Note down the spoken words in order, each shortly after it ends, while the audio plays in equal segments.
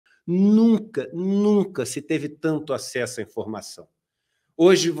Nunca, nunca se teve tanto acesso à informação.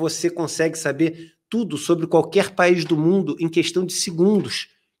 Hoje você consegue saber tudo sobre qualquer país do mundo em questão de segundos,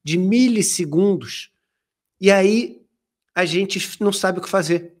 de milissegundos. E aí a gente não sabe o que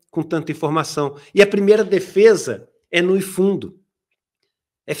fazer com tanta informação. E a primeira defesa é no fundo,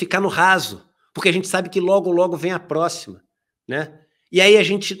 é ficar no raso, porque a gente sabe que logo, logo vem a próxima, né? E aí a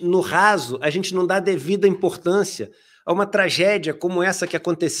gente, no raso, a gente não dá devida importância a uma tragédia como essa que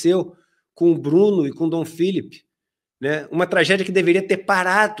aconteceu com o Bruno e com o Dom Felipe, né? Uma tragédia que deveria ter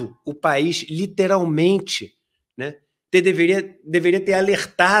parado o país literalmente, né? Deveria ter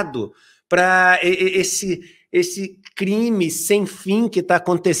alertado para esse crime sem fim que está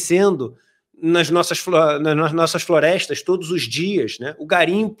acontecendo nas nossas florestas todos os dias, né? O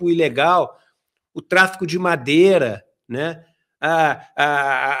garimpo ilegal, o tráfico de madeira, né?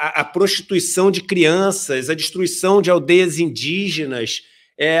 A prostituição de crianças, a destruição de aldeias indígenas,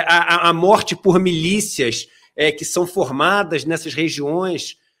 a morte por milícias que são formadas nessas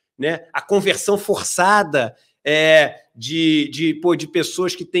regiões, né? A conversão forçada de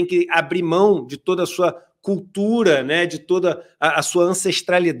pessoas que têm que abrir mão de toda a sua cultura, né? De toda a sua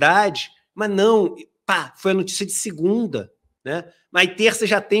ancestralidade, mas não, pá, foi a notícia de segunda, né? Mas terça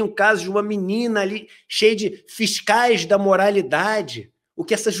já tem um caso de uma menina ali cheia de fiscais da moralidade. O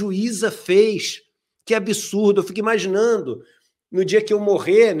que essa juíza fez? Que absurdo! Eu fico imaginando, no dia que eu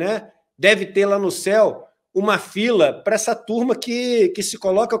morrer, né, deve ter lá no céu uma fila para essa turma que se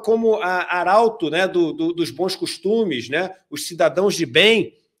coloca como arauto, né, dos bons costumes, né, os cidadãos de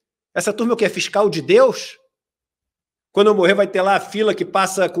bem. Essa turma é o que? É fiscal de Deus? Quando eu morrer vai ter lá a fila que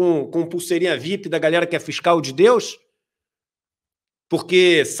passa com pulseirinha VIP da galera que é fiscal de Deus?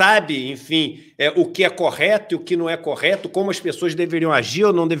 Porque sabe, enfim, o que é correto e o que não é correto, como as pessoas deveriam agir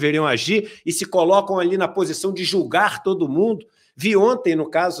ou não deveriam agir, e se colocam ali na posição de julgar todo mundo. Vi ontem, no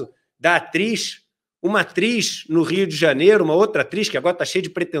caso da atriz, uma atriz no Rio de Janeiro, uma outra atriz, que agora está cheia de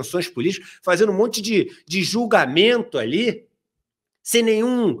pretensões políticas, fazendo um monte de julgamento ali, sem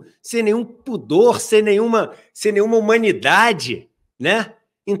nenhum pudor, sem nenhuma humanidade, né?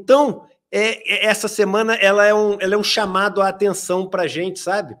 Então, essa semana ela é um chamado à atenção para a gente,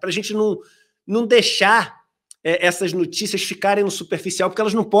 sabe? Para a gente não deixar essas notícias ficarem no superficial, porque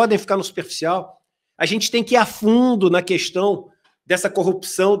elas não podem ficar no superficial. A gente tem que ir a fundo na questão dessa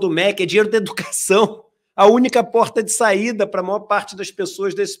corrupção do MEC, é dinheiro da educação, a única porta de saída para a maior parte das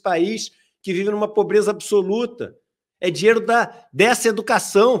pessoas desse país que vivem numa pobreza absoluta. É dinheiro dessa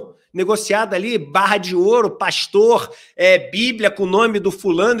educação, negociada ali, barra de ouro, pastor, Bíblia com o nome do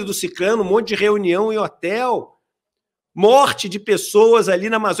fulano e do ciclano, um monte de reunião em hotel, morte de pessoas ali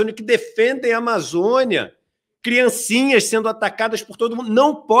na Amazônia que defendem a Amazônia, criancinhas sendo atacadas por todo mundo.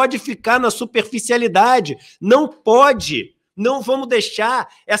 Não pode ficar na superficialidade, não pode. Não vamos deixar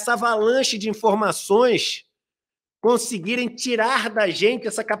essa avalanche de informações conseguirem tirar da gente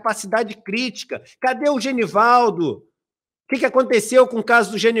essa capacidade crítica. Cadê o Genivaldo? O que aconteceu com o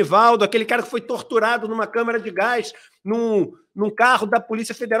caso do Genivaldo, aquele cara que foi torturado numa câmara de gás, num carro da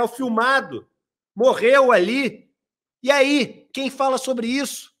Polícia Federal filmado? Morreu ali. E aí, quem fala sobre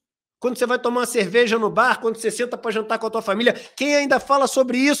isso? Quando você vai tomar uma cerveja no bar, quando você senta para jantar com a tua família, quem ainda fala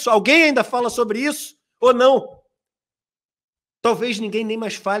sobre isso? Alguém ainda fala sobre isso? Ou não? Talvez ninguém nem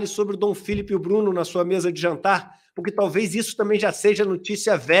mais fale sobre o Dom Felipe e o Bruno na sua mesa de jantar, porque talvez isso também já seja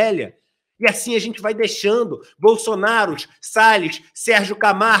notícia velha. E assim a gente vai deixando Bolsonaros, Salles, Sérgio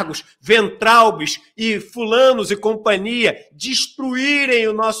Camargos, Ventralbes e fulanos e companhia destruírem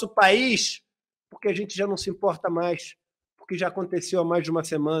o nosso país, porque a gente já não se importa mais, porque já aconteceu há mais de uma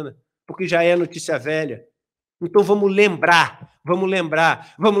semana, porque já é notícia velha. Então vamos lembrar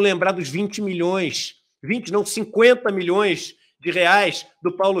dos 20 milhões, 20 não, 50 milhões de reais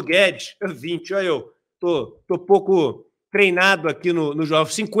do Paulo Guedes. 20, olha eu, tô pouco treinado aqui no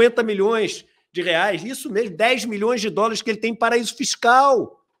jovem. 50 milhões de reais, isso mesmo, 10 milhões de dólares que ele tem em paraíso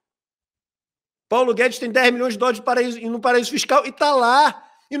fiscal. Paulo Guedes tem 10 milhões de dólares no paraíso fiscal e está lá,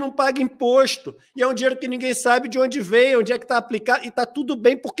 e não paga imposto. E é um dinheiro que ninguém sabe de onde veio, onde é que está aplicado, e está tudo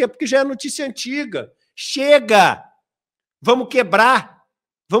bem, por quê? Porque já é notícia antiga. Chega! Vamos quebrar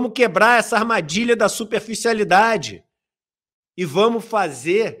essa armadilha da superficialidade. E vamos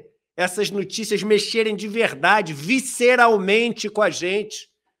fazer essas notícias mexerem de verdade, visceralmente com a gente.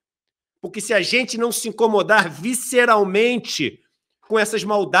 Porque se a gente não se incomodar visceralmente com essas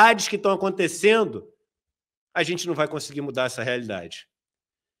maldades que estão acontecendo, a gente não vai conseguir mudar essa realidade.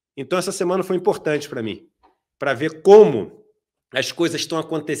 Então, essa semana foi importante para mim, para ver como as coisas estão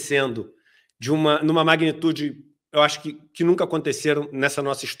acontecendo numa magnitude, eu acho que nunca aconteceram nessa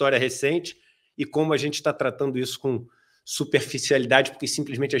nossa história recente, e como a gente está tratando isso com superficialidade, porque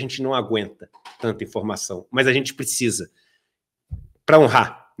simplesmente a gente não aguenta tanta informação. Mas a gente precisa, para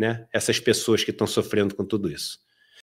honrar, né, essas pessoas que estão sofrendo com tudo isso.